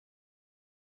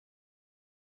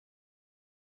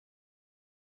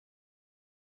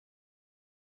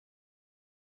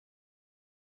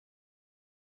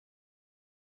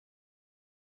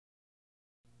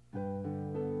From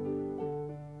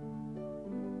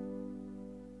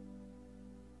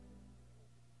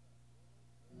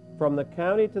the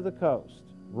county to the coast,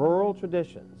 rural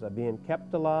traditions are being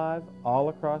kept alive all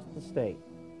across the state.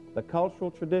 The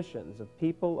cultural traditions of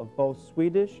people of both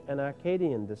Swedish and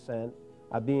Acadian descent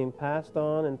are being passed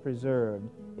on and preserved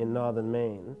in northern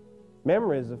Maine.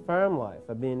 Memories of farm life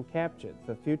are being captured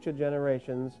for future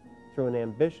generations through an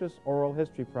ambitious oral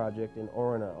history project in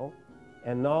Orono,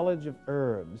 and knowledge of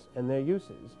herbs and their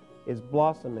uses is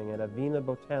blossoming at Avena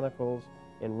Botanicals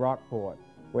in Rockport,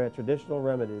 where traditional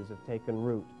remedies have taken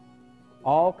root.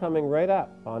 All coming right up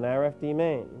on RFD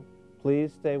Maine.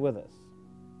 Please stay with us.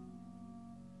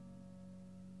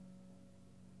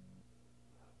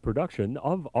 Production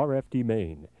of RFD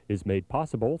Maine is made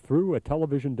possible through a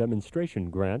television demonstration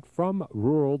grant from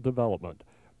Rural Development,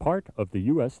 part of the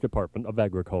U.S. Department of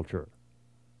Agriculture.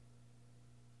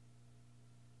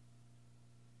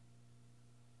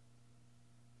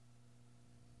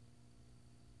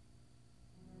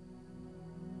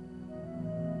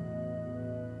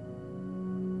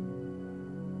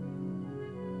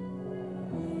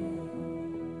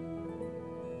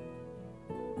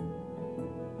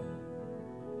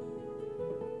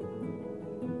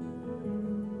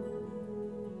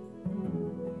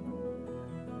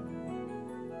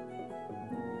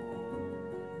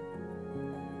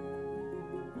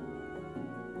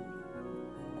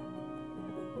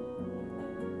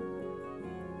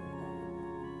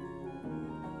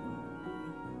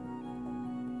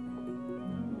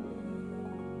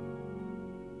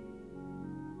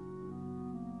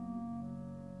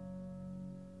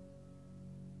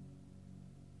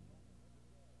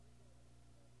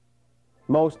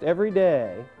 Most every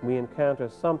day, we encounter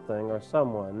something or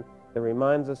someone that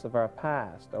reminds us of our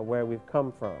past or where we've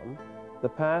come from. The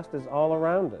past is all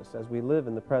around us as we live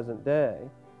in the present day.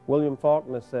 William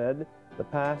Faulkner said, "The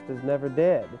past is never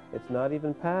dead. It's not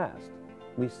even past."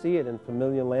 We see it in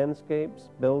familiar landscapes,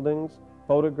 buildings,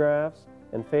 photographs,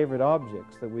 and favorite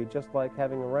objects that we just like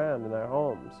having around in our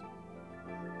homes.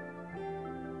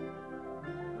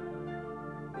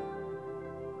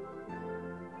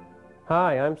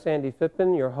 Hi, I'm Sandy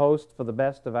Phippen, your host for the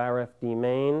Best of RFD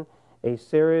Maine, a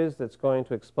series that's going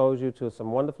to expose you to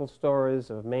some wonderful stories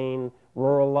of Maine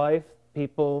rural life,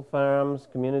 people, farms,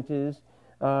 communities,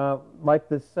 like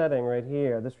this setting right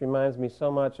here. This reminds me so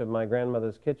much of my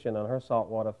grandmother's kitchen on her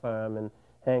saltwater farm in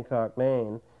Hancock,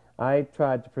 Maine. I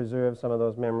tried to preserve some of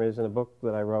those memories in a book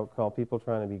that I wrote called People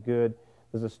Trying to Be Good.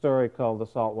 There's a story called The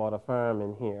Saltwater Farm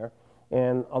in here.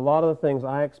 And a lot of the things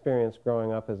I experienced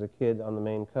growing up as a kid on the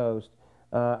Maine coast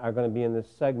are going to be in this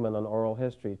segment on oral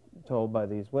history told by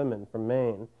these women from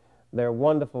Maine. They're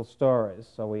wonderful stories,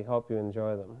 so we hope you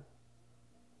enjoy them.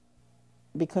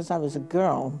 Because I was a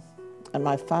girl and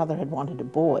my father had wanted a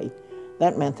boy,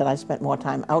 that meant that I spent more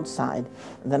time outside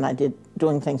than I did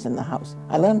doing things in the house.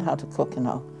 I learned how to cook and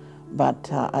all, but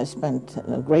I spent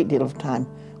a great deal of time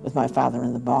with my father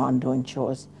in the barn doing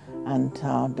chores and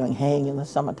doing haying in the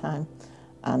summertime,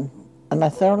 and I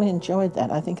thoroughly enjoyed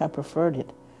that. I think I preferred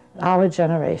it. Our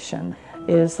generation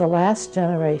is the last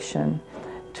generation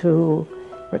to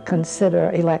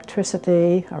consider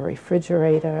electricity, a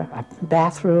refrigerator, a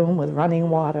bathroom with running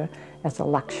water as a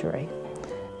luxury.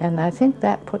 And I think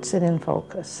that puts it in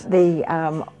focus. The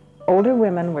older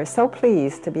women were so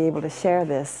pleased to be able to share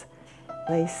this.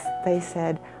 They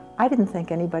said, "I didn't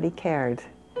think anybody cared."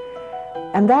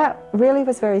 And that really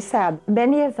was very sad.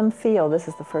 Many of them feel this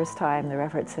is the first time their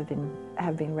efforts have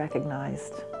been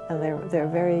recognized, and they're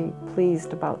very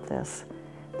pleased about this.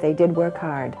 They did work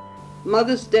hard.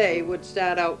 Mother's Day would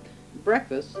start out,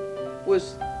 breakfast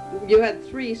was, you had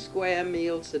 3 square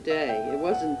meals a day. It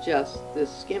wasn't just this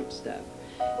skimp stuff.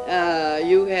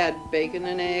 You had bacon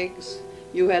and eggs.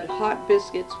 You had hot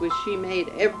biscuits, which she made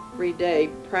every day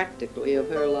practically of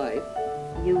her life.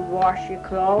 You wash your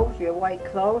clothes, your white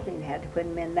clothes, and you had to put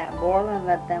them in that boiler and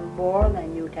let them boil,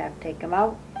 and you'd have to take them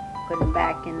out, put them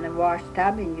back in the wash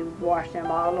tub, and you'd wash them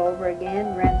all over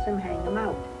again, rinse them, hang them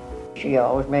out. She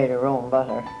always made her own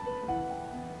butter.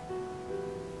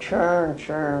 Churn,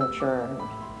 churn, churn.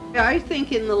 I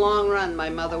think in the long run my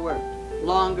mother worked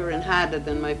longer and harder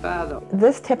than my father.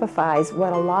 This typifies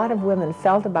what a lot of women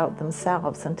felt about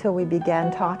themselves until we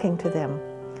began talking to them.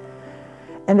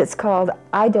 And it's called,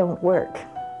 "I don't work."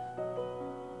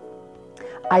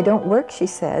 "I don't work," she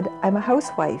said. "I'm a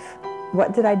housewife.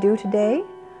 What did I do today?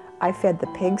 I fed the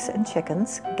pigs and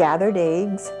chickens, gathered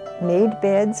eggs, made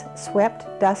beds, swept,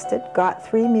 dusted, got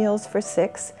 3 meals for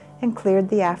 6, and cleared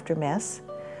the aftermess.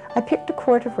 I picked a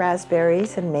quart of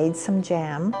raspberries and made some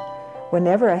jam.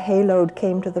 Whenever a hayload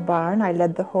came to the barn, I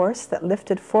led the horse that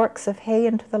lifted forks of hay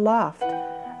into the loft.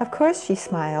 Of course she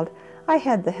smiled. I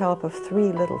had the help of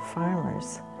 3 little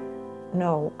farmers.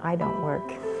 No, I don't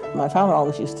work. My father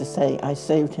always used to say I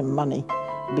saved him money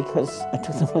because I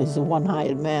took the place of one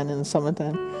hired man in the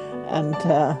summertime. And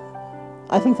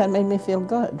I think that made me feel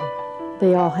good.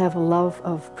 They all have a love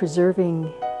of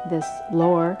preserving this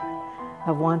lore,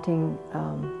 of wanting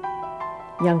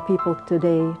young people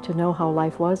today to know how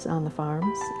life was on the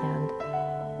farms. And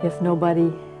if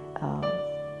nobody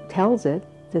tells it,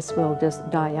 this will just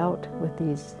die out with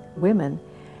these women.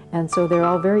 And so they're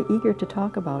all very eager to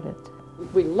talk about it.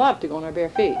 We loved to go on our bare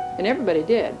feet, and everybody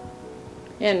did.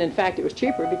 And in fact, it was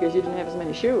cheaper because you didn't have as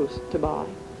many shoes to buy.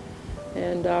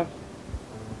 And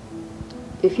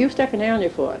if you stuck a nail in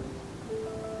your foot,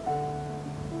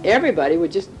 everybody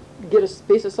would just get a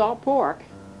piece of salt pork,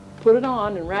 put it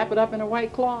on, and wrap it up in a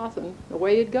white cloth, and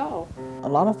away you'd go. A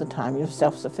lot of the time you're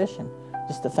self-sufficient.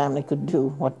 Just the family could do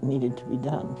what needed to be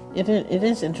done. It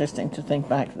is interesting to think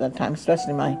back to that time,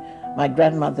 especially my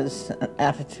grandmother's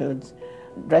attitudes.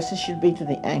 Dresses should be to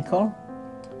the ankle,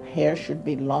 hair should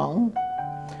be long,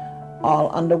 all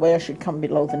underwear should come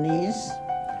below the knees,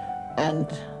 and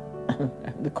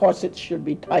the corsets should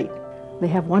be tight. They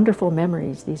have wonderful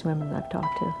memories, these women I've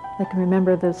talked to. They can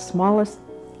remember the smallest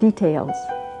details.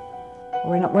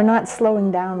 We're not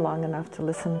slowing down long enough to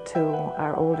listen to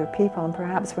our older people, and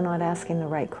perhaps we're not asking the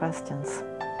right questions.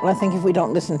 Well, I think if we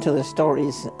don't listen to the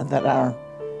stories that are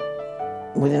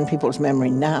within people's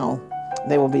memory now,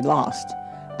 they will be lost.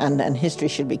 And history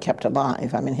should be kept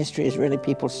alive. I mean, history is really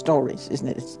people's stories, isn't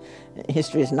it?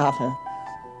 History is not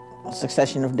a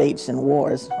succession of dates and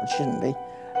wars. It shouldn't be.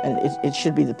 And it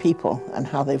should be the people and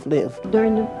how they've lived.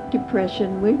 During the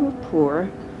Depression, we were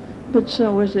poor, but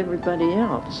so was everybody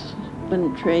else.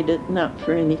 Wouldn't trade it, not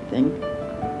for anything.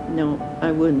 No,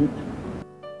 I wouldn't.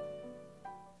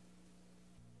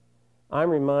 I'm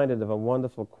reminded of a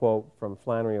wonderful quote from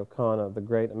Flannery O'Connor, the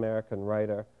great American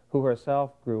writer, who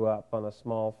herself grew up on a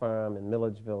small farm in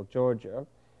Milledgeville, Georgia.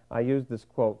 I used this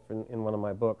quote in one of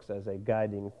my books as a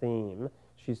guiding theme.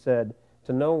 She said,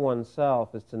 "To know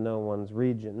oneself is to know one's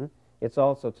region. It's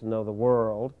also to know the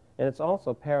world, and it's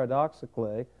also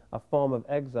paradoxically a form of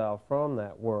exile from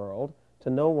that world. To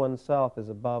know oneself is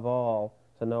above all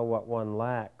to know what one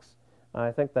lacks."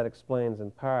 I think that explains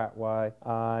in part why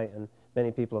I and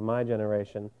many people of my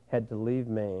generation had to leave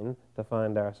Maine to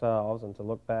find ourselves and to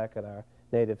look back at our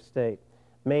native state.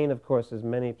 Maine, of course, is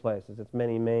many places. It's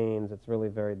many Maines. It's really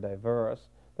very diverse.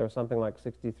 There are something like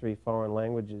 63 foreign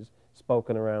languages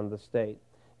spoken around the state.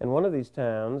 And one of these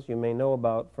towns you may know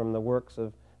about from the works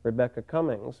of Rebecca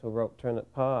Cummings, who wrote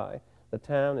Turnip Pie. The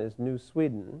town is New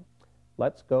Sweden.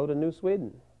 Let's go to New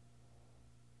Sweden.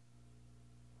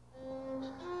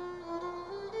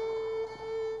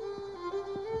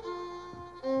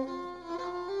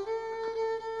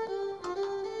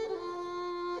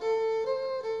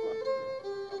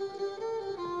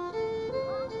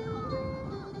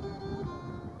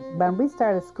 When we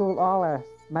started school,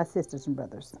 my sisters and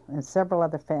brothers, and several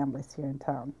other families here in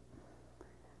town,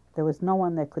 there was no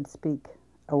one that could speak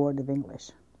a word of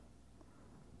English.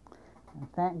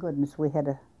 And thank goodness we had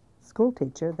a school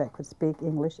teacher that could speak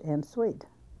English and Swede.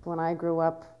 When I grew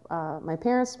up, my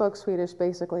parents spoke Swedish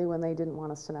basically when they didn't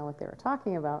want us to know what they were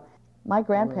talking about. My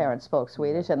grandparents spoke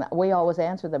Swedish, and we always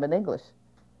answered them in English.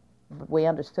 But we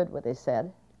understood what they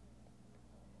said.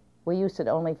 We used it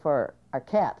only for our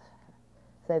cat.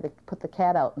 Say they put the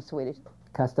cat out in Swedish.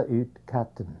 Kasta ut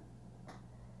katten.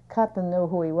 Katten knew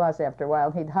who he was after a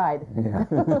while. He'd hide. Yeah.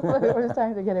 It was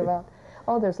time to get him out.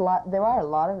 Oh, there are a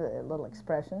lot of little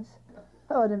expressions.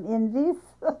 Oh, them Indies?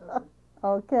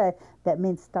 Okay, that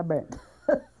means stubborn.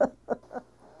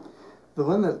 The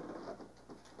one that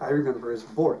I remember is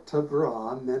Borta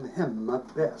bra men hemma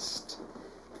bäst.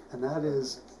 And that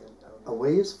is,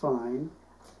 away is fine,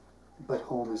 but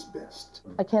home is best.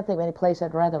 I can't think of any place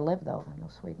I'd rather live, though, than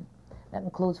Sweden. That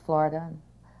includes Florida and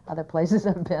other places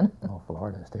I've been. Oh,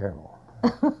 Florida's terrible.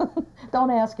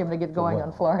 Don't ask him to get going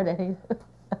on Florida.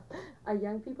 Are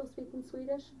young people speaking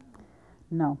Swedish?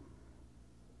 No.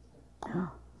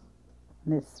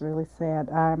 And it's really sad.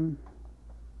 I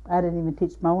didn't even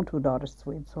teach my own 2 daughters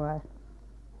Swede, so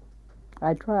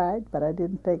I tried, but I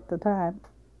didn't take the time.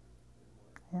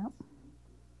 Yeah.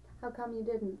 How come you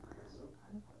didn't?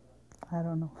 I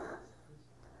don't know.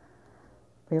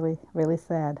 Really, really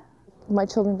sad. My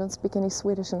children don't speak any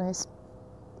Swedish, and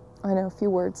I know a few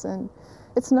words, and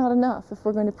it's not enough if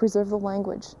we're going to preserve the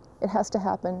language. It has to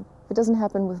happen. If it doesn't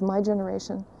happen with my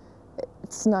generation,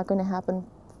 it's not going to happen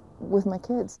with my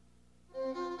kids.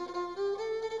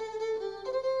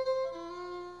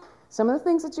 Some of the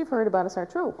things that you've heard about us are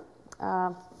true.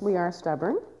 we are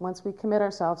stubborn. Once we commit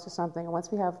ourselves to something, and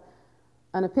once we have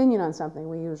an opinion on something,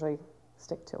 we usually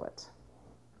stick to it.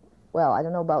 Well, I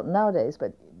don't know about nowadays,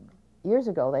 but years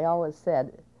ago they always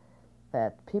said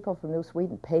that people from New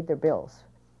Sweden paid their bills.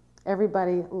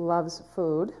 Everybody loves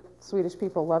food. Swedish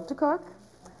people love to cook.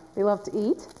 They love to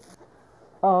eat.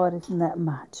 Oh, it isn't that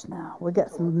much now. We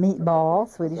got some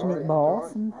meatballs, Swedish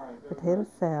meatballs, and potato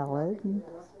salad, and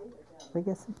we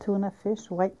got some tuna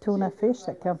fish, white tuna fish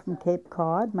that come from Cape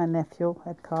Cod. My nephew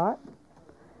had caught.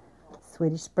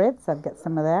 Swedish spreads, I've got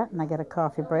some of that, and I got a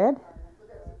coffee bread.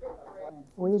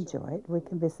 We enjoy it. We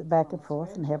can visit back and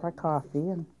forth and have our coffee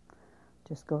and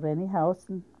just go to any house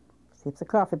and see if the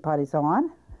coffee potty's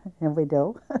on, and we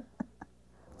do.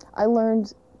 I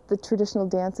learned the traditional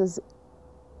dances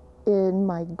in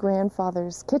my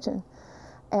grandfather's kitchen,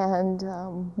 and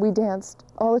we danced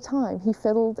all the time. He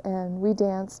fiddled and we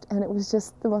danced, and it was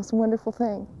just the most wonderful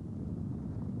thing.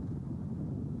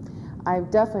 I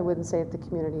definitely wouldn't say that the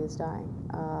community is dying.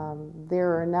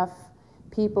 There are enough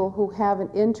people who have an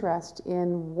interest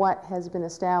in what has been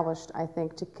established, I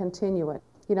think, to continue it.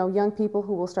 You know, young people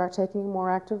who will start taking a more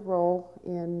active role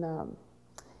in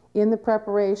the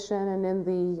preparation and in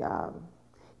the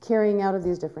carrying out of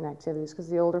these different activities, because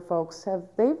the older folks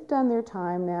they've done their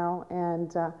time now,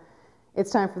 and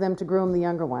it's time for them to groom the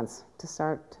younger ones to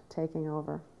start taking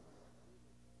over.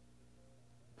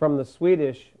 From the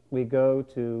Swedish, we go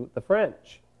to the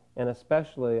French, and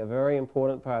especially a very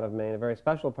important part of Maine, a very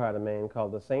special part of Maine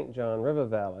called the St. John River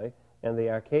Valley, and the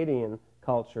Acadian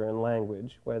culture and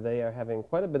language, where they are having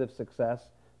quite a bit of success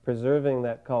preserving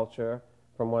that culture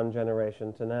from one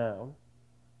generation to now.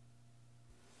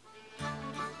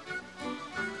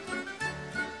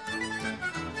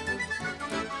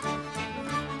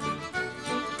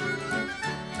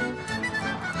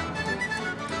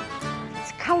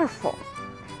 It's colorful.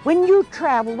 When you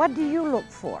travel, what do you look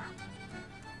for?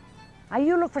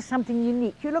 You look for something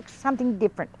unique. You look for something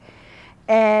different.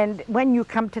 And when you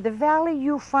come to the valley,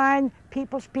 you find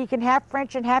people speaking half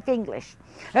French and half English.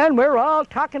 And we're all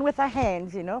talking with our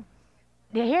hands, you know.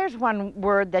 Here's one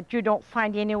word that you don't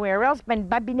find anywhere else, but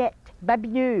babinette,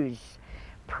 babineuse.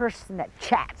 Person that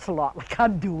chats a lot like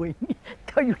I'm doing,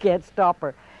 so you can't stop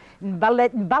her.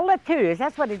 Balletteuse,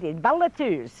 that's what it is,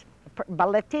 balletteuse.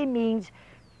 Balletter means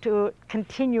to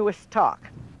continuous talk.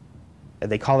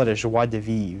 They call it a joie de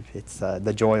vivre. It's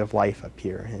the joy of life up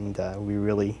here, and we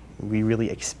really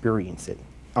experience it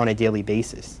on a daily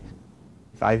basis.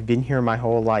 I've been here my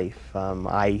whole life.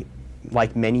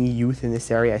 Like many youth in this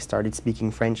area, I started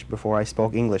speaking French before I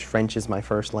spoke English. French is my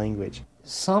first language.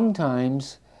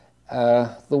 Sometimes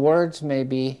the words may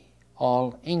be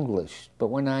all English, but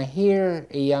when I hear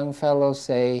a young fellow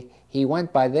say, he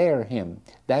went by there, him,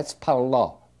 that's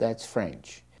parlot, that's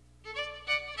French.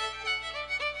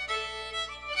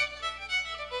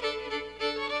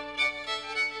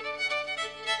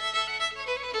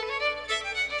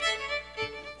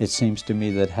 It seems to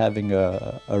me that having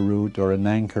a root or an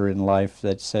anchor in life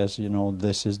that says, you know,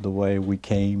 this is the way we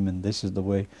came and this is the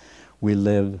way we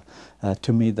live,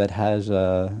 to me that has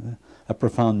a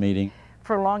profound meaning.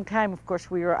 For a long time, of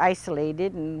course, we were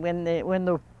isolated, and when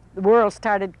the world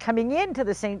started coming into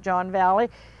the St. John Valley,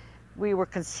 we were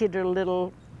considered a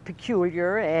little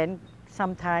peculiar and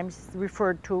sometimes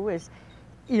referred to as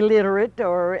illiterate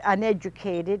or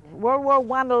uneducated. World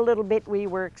War I, a little bit we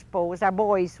were exposed, our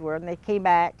boys were, and they came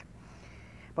back.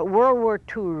 But World War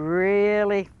II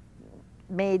really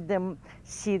made them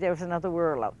see there was another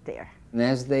world out there. And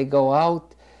as they go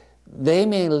out, they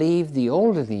may leave the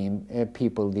older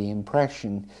people the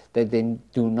impression that they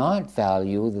do not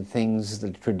value the things,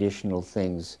 the traditional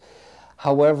things.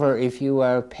 However, if you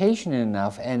are patient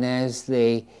enough, and as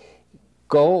they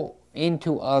go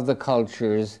into other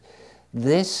cultures,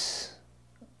 this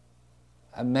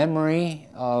a memory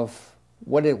of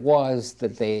what it was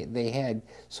that they had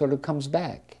sort of comes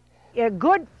back. A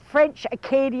good French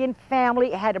Acadian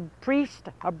family had a priest,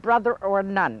 a brother, or a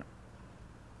nun.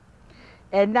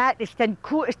 And that is en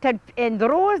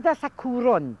rose de sa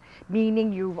couronne,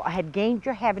 meaning you had gained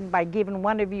your heaven by giving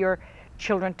one of your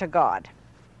children to God.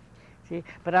 See,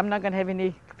 but I'm not going to have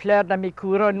any fleur de mes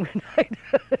couronne.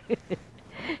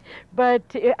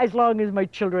 But as long as my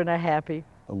children are happy.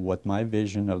 What my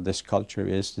vision of this culture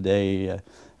is today,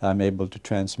 I'm able to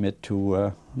transmit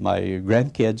to my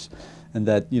grandkids, and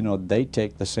that, you know, they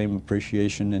take the same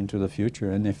appreciation into the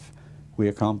future. And if we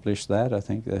accomplish that, I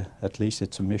think at least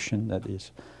it's a mission that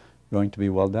is going to be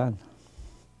well done.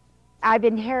 I've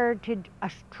inherited a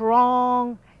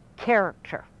strong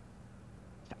character,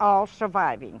 all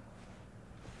surviving.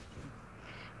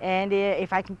 And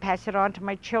if I can pass it on to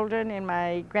my children and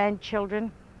my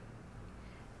grandchildren,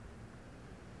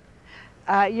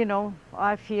 you know,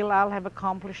 I feel I'll have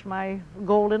accomplished my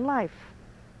goal in life.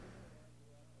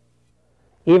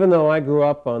 Even though I grew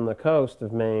up on the coast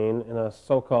of Maine in a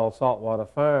so-called saltwater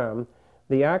farm,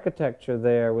 the architecture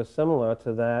there was similar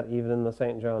to that even in the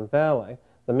St. John Valley.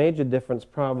 The major difference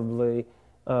probably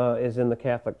is in the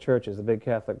Catholic churches, the big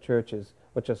Catholic churches,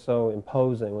 which are so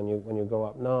imposing when you go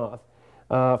up north.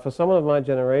 For someone of my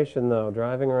generation, though,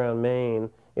 driving around Maine,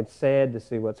 it's sad to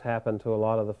see what's happened to a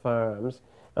lot of the farms.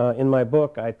 In my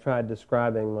book, I tried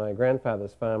describing my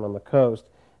grandfather's farm on the coast,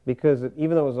 because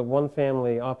even though it was a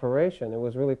one-family operation, it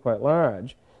was really quite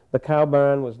large. The cow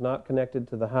barn was not connected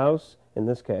to the house, in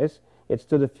this case. It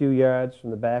stood a few yards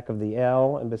from the back of the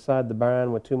L, and beside the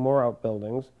barn were two more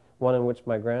outbuildings, one in which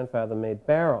my grandfather made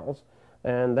barrels.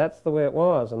 And that's the way it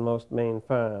was on most Maine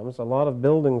farms, a lot of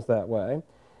buildings that way.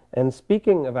 And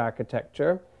speaking of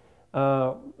architecture,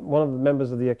 one of the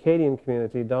members of the Acadian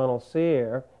community, Donald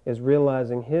Sear, is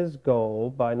realizing his goal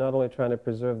by not only trying to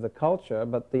preserve the culture,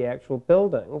 but the actual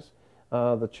buildings,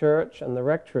 the church and the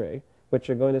rectory, which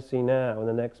you're going to see now in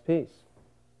the next piece.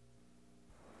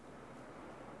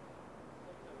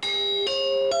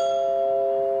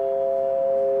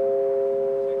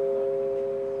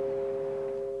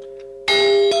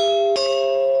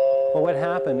 Well, what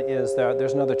happened is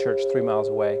there's another church 3 miles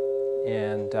away,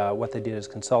 and what they did is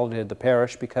consolidated the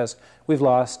parish because we've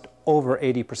lost over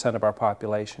 80% of our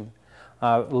population.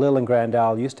 Lille and Grand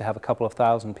Isle used to have a couple of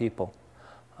thousand people.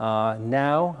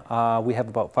 Now we have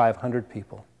about 500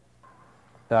 people.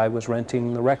 I was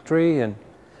renting the rectory, and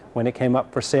when it came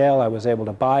up for sale, I was able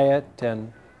to buy it,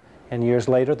 and years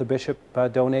later the bishop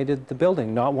donated the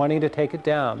building, not wanting to take it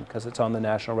down because it's on the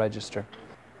National Register.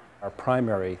 Our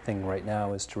primary thing right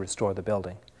now is to restore the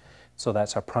building. So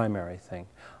that's our primary thing.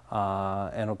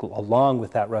 And along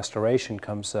with that restoration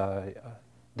comes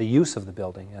the use of the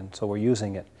building, and so we're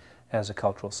using it as a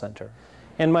cultural center.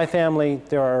 In my family,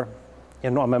 there are,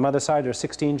 on my mother's side, there are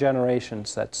 16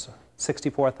 generations. That's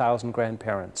 64,000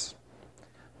 grandparents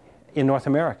in North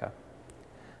America.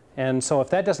 And so if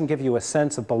that doesn't give you a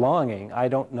sense of belonging, I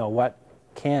don't know what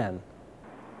can.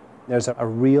 There's a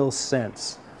real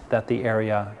sense that the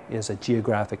area is a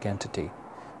geographic entity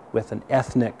with an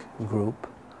ethnic group,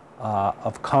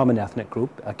 of common ethnic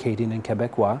group, Acadian and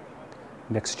Quebecois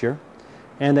mixture.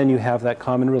 And then you have that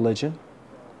common religion.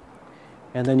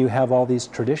 And then you have all these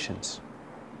traditions.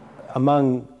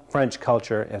 Among French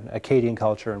culture and Acadian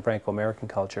culture and Franco-American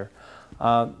culture,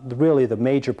 really the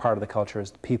major part of the culture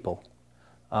is the people.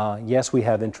 Yes, we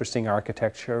have interesting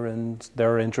architecture and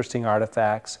there are interesting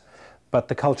artifacts, but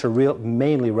the culture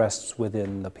mainly rests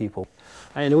within the people.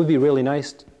 And it would be really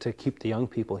nice to keep the young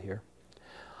people here.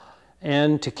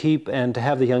 And to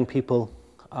have the young people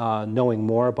knowing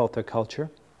more about their culture.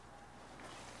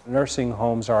 Nursing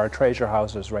homes are our treasure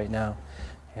houses right now.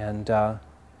 And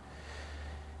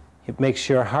it makes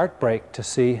your heart break to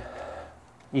see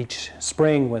each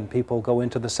spring when people go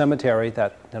into the cemetery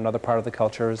that another part of the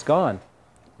culture is gone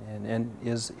and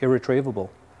is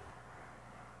irretrievable.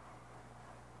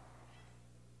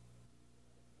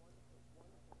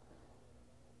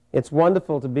 It's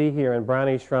wonderful to be here in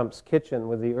Brownie Schrump's kitchen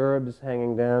with the herbs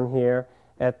hanging down here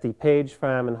at the Page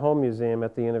Farm and Home Museum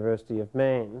at the University of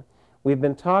Maine. We've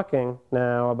been talking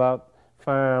now about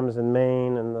farms in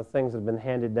Maine and the things that have been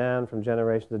handed down from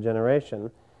generation to generation.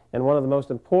 And one of the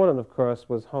most important, of course,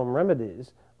 was home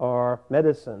remedies, or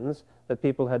medicines that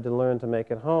people had to learn to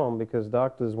make at home because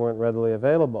doctors weren't readily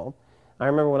available. I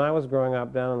remember when I was growing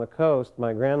up down on the coast,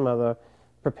 my grandmother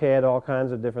prepared all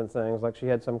kinds of different things, like she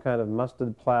had some kind of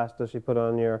mustard plaster she put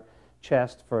on your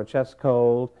chest for a chest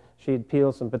cold. She'd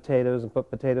peel some potatoes and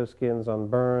put potato skins on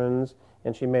burns,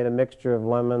 and she made a mixture of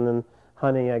lemon and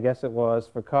honey, I guess it was,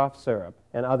 for cough syrup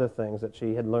and other things that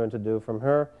she had learned to do from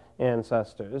her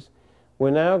ancestors.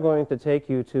 We're now going to take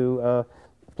you to a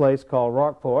place called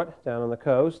Rockport down on the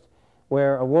coast,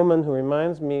 where a woman who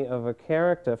reminds me of a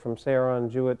character from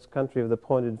Saron Jewett's Country of the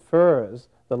Pointed Firs,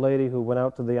 the lady who went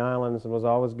out to the islands and was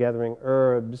always gathering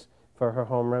herbs for her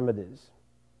home remedies.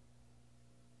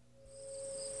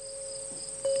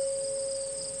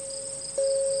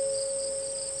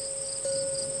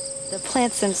 The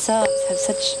plants themselves have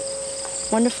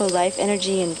such wonderful life,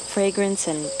 energy and fragrance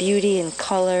and beauty and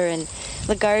color, and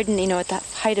the garden, you know, at the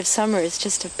height of summer is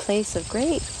just a place of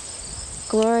great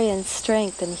glory and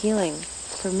strength and healing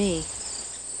for me.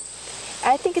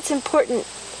 I think it's important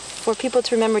for people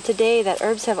to remember today that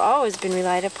herbs have always been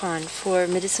relied upon for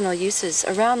medicinal uses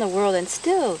around the world, and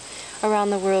still around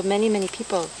the world many, many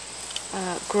people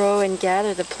grow and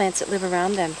gather the plants that live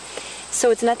around them. So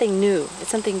it's nothing new. It's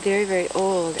something very, very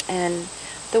old. And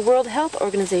the World Health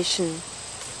Organization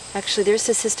Actually, their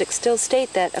statistics still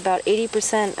state that about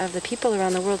 80% of the people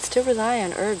around the world still rely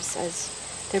on herbs as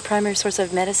their primary source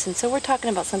of medicine. So we're talking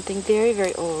about something very,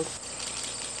 very old.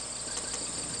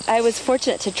 I was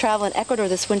fortunate to travel in Ecuador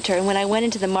this winter, and when I went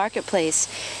into the marketplace,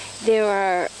 there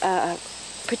were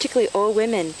particularly old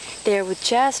women there with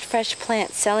just fresh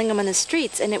plants, selling them on the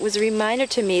streets. And it was a reminder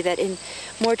to me that in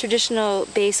more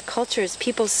traditional-based cultures,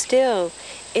 people still,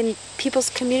 in people's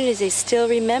communities, they still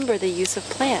remember the use of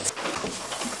plants.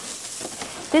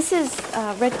 This is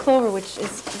red clover, which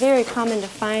is very common to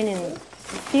find in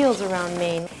fields around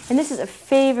Maine. And this is a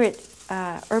favorite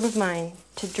herb of mine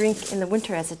to drink in the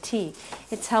winter as a tea.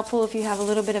 It's helpful if you have a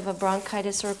little bit of a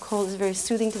bronchitis or a cold. It's very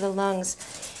soothing to the lungs.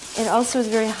 It also is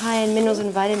very high in minerals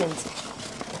and vitamins.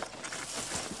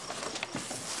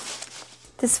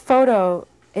 This photo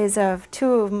is of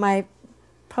two of my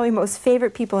probably most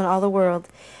favorite people in all the world.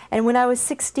 And when I was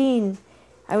 16,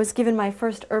 I was given my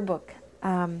first herb book,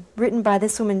 written by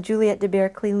this woman, Juliette de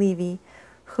Berkeley-Levy,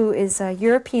 who is a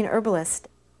European herbalist.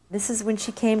 This is when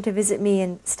she came to visit me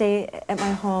and stay at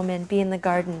my home and be in the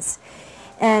gardens.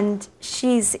 And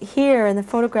she's here in the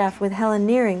photograph with Helen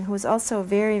Nearing, who is also a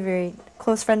very, very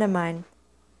close friend of mine.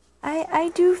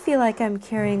 I do feel like I'm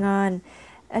carrying on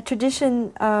a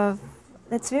tradition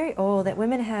that's very old, that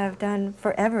women have done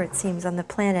forever, it seems, on the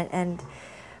planet. And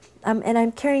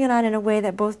I'm carrying it on in a way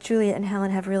that both Juliet and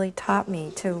Helen have really taught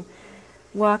me, to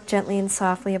walk gently and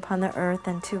softly upon the earth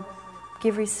and to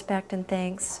give respect and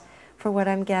thanks for what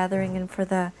I'm gathering and for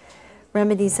the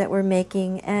remedies that we're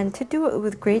making, and to do it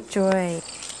with great joy.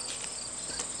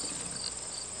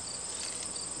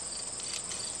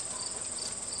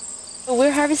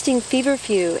 We're harvesting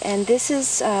feverfew, and this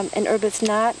is an herb that's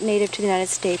not native to the United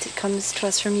States. It comes to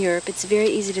us from Europe. It's very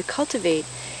easy to cultivate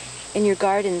in your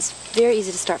gardens, very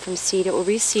easy to start from seed. It will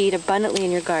reseed abundantly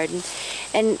in your garden.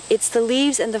 And it's the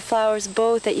leaves and the flowers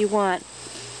both that you want.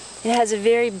 It has a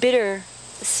very bitter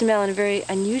smell and a very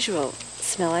unusual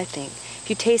smell, I think. If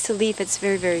you taste the leaf, it's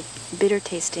very, very bitter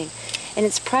tasting. And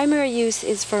its primary use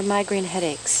is for migraine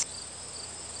headaches.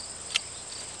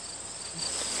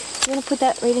 You want to put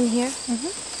that right in here?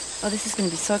 Mm-hmm. Oh, this is going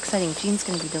to be so exciting. Jean's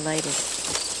going to be delighted.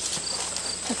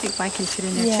 I think mine can fit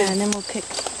in there, too. Yeah, and then we'll pick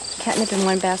catnip in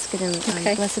one basket and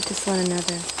blessed thistle in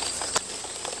another.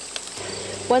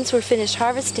 Once we're finished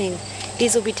harvesting,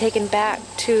 these will be taken back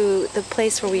to the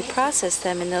place where we process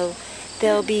them, and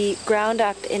they'll be ground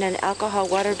up in an alcohol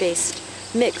water-based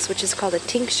mix, which is called a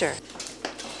tincture.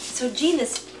 So, Jean,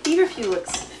 this feverfew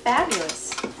looks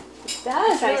fabulous. It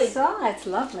does. I saw. It's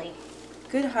lovely.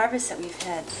 Good harvest that we've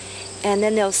had. And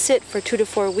then they'll sit for 2 to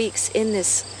 4 weeks in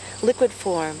this liquid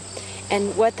form.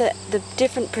 And what the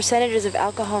different percentages of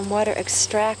alcohol and water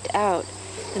extract out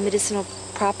the medicinal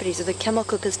properties or the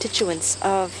chemical constituents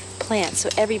of plants. So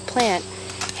every plant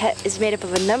is made up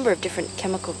of a number of different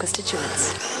chemical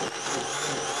constituents.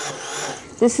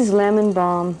 This is lemon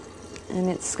balm, and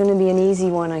it's going to be an easy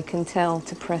one, I can tell,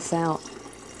 to press out.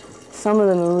 Some of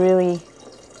them are really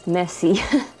messy.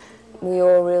 We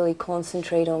all really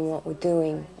concentrate on what we're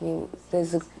doing. I mean,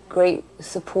 there's a great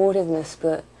supportiveness,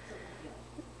 but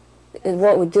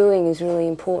what we're doing is really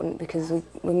important because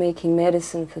we're making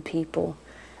medicine for people.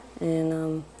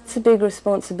 And it's a big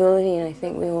responsibility, and I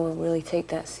think we all really take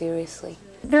that seriously.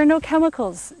 There are no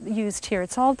chemicals used here.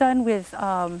 It's all done with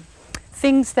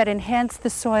things that enhance the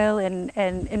soil and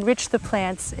enrich the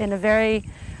plants in a very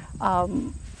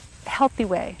healthy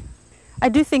way. I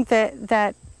do think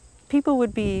that people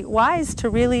would be wise to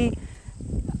really,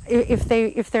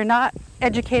 if they're not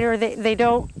educated or they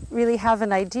don't really have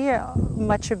an idea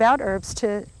much about herbs,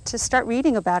 to start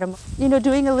reading about them. You know,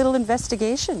 doing a little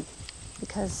investigation,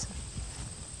 because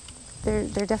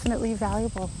they're definitely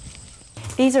valuable.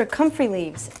 These are comfrey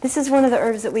leaves. This is one of the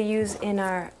herbs that we use in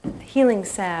our healing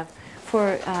salve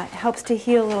for helps to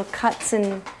heal little cuts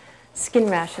and skin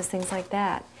rashes, things like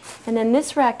that. And then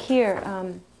this rack here,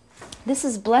 this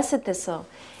is blessed thistle.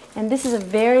 And this is a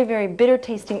very, very bitter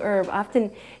tasting herb.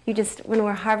 Often when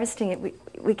we're harvesting it,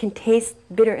 we can taste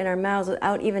bitter in our mouths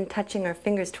without even touching our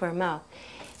fingers to our mouth.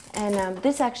 And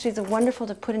this actually is wonderful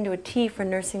to put into a tea for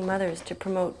nursing mothers to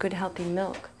promote good, healthy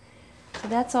milk. So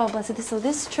that's all blessed thistle.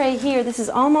 This tray here, this is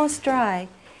almost dry.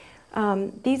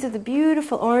 These are the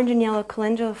beautiful orange and yellow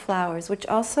calendula flowers, which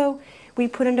also we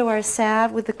put into our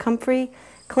salve with the comfrey.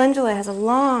 Calendula has a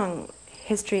long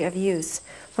history of use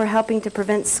for helping to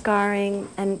prevent scarring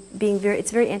and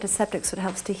it's very antiseptic, so it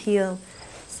helps to heal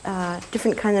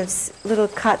different kind of little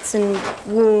cuts and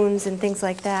wounds and things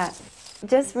like that.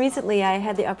 Just recently I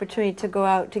had the opportunity to go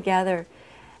out to gather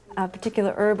a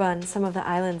particular herb on some of the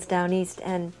islands down east,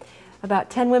 and about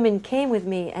 10 women came with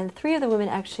me, and 3 of the women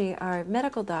actually are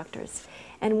medical doctors.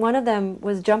 And one of them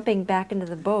was jumping back into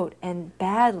the boat and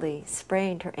badly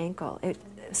sprained her ankle. It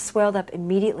swelled up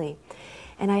immediately.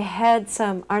 And I had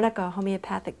some arnica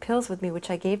homeopathic pills with me, which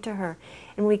I gave to her.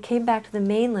 And when we came back to the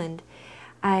mainland,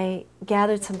 I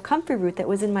gathered some comfrey root that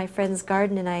was in my friend's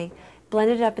garden, and I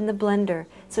blended it up in the blender,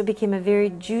 so it became a very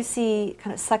juicy,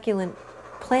 kind of succulent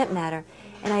plant matter.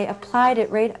 And I applied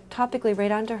it topically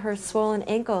right onto her swollen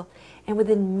ankle, and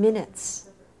within minutes,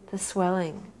 the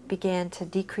swelling began to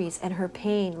decrease and her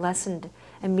pain lessened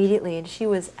immediately, and she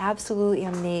was absolutely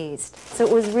amazed. So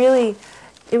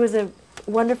it was a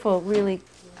wonderful, really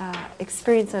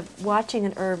experience of watching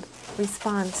an herb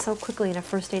respond so quickly in a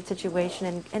first aid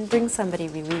situation and bring somebody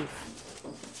relief.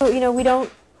 So, you know, we don't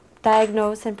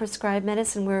diagnose and prescribe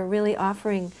medicine. We're really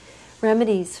offering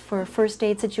remedies for first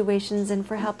aid situations and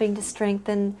for helping to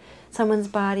strengthen someone's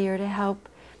body or to help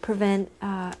prevent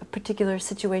a particular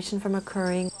situation from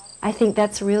occurring. I think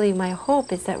that's really my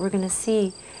hope, is that we're going to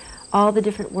see all the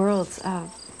different worlds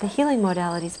of the healing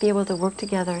modalities be able to work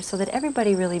together so that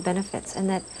everybody really benefits, and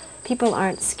that people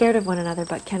aren't scared of one another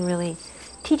but can really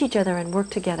teach each other and work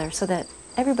together so that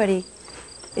everybody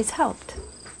is helped.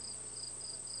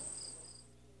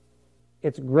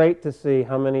 It's great to see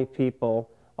how many people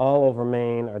all over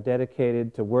Maine are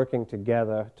dedicated to working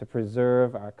together to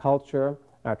preserve our culture,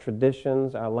 our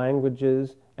traditions, our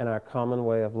languages, and our common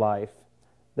way of life.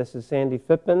 This is Sandy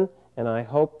Phippen, and I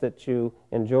hope that you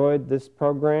enjoyed this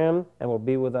program and will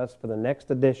be with us for the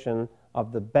next edition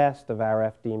of the Best of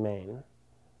RFD Maine.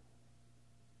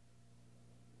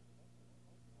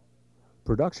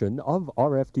 Production of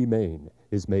RFD Maine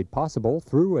is made possible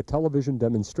through a television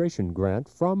demonstration grant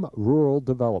from Rural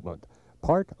Development,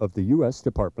 part of the U.S.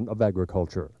 Department of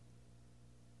Agriculture.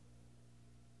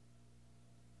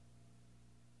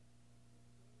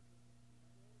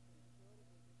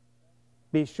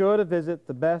 Be sure to visit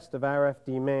the Best of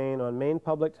RFD Maine on Maine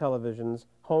Public Television's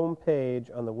home page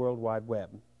on the World Wide Web.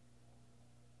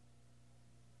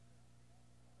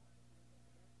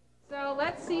 So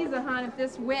let's see, Zahan, if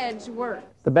this wedge works.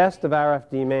 The Best of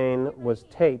RFD Maine was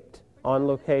taped on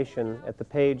location at the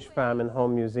Page Farm and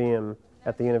Home Museum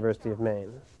at the University of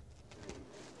Maine.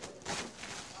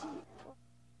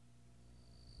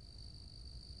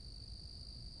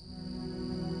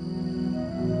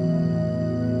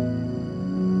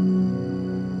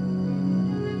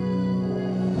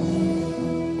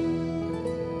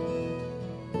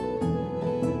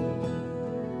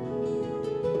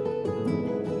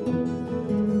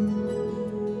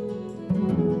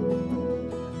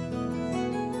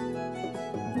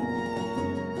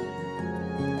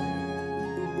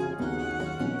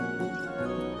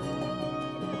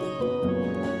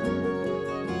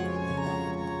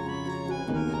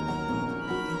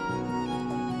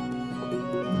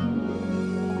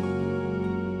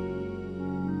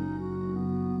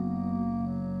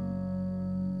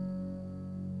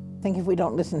 I think if we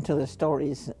don't listen to the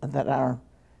stories that are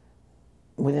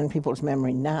within people's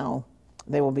memory now,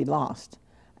 they will be lost.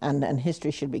 And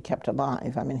history should be kept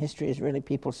alive. I mean, history is really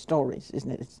people's stories, isn't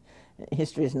it?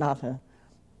 History is not a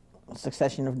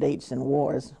succession of dates and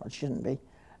wars, or it shouldn't be.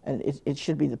 And it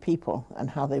should be the people and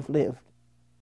how they've lived.